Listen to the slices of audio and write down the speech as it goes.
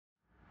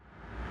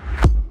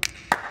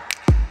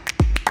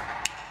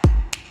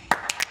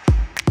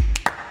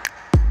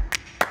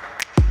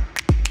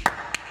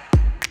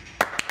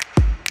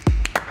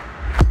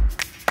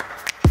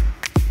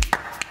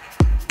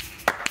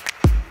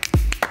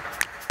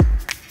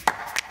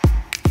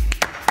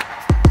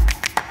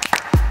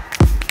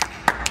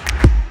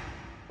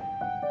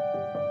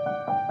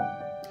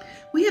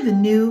have a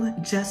new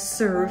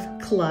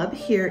Justserve club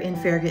here in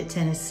Farragut,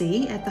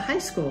 Tennessee at the high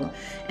school,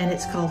 and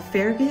it's called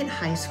Farragut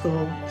High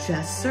School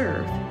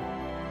Justserve.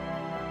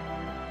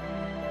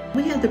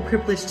 We had the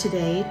privilege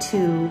today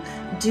to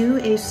do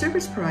a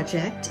service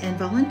project and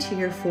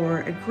volunteer for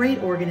a great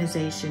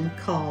organization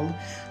called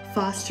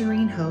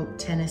Fostering Hope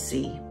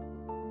Tennessee.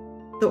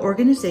 The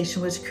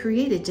organization was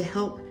created to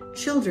help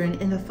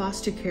children in the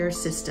foster care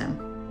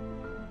system.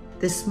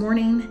 This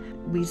morning,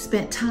 we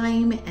spent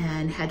time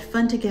and had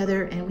fun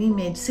together, and we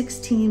made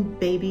 16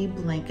 baby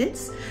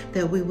blankets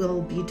that we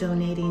will be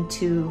donating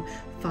to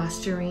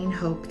Fostering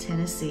Hope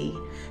Tennessee.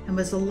 It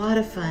was a lot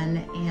of fun,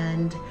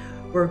 and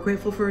we're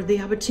grateful for the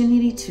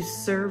opportunity to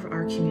serve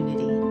our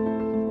community.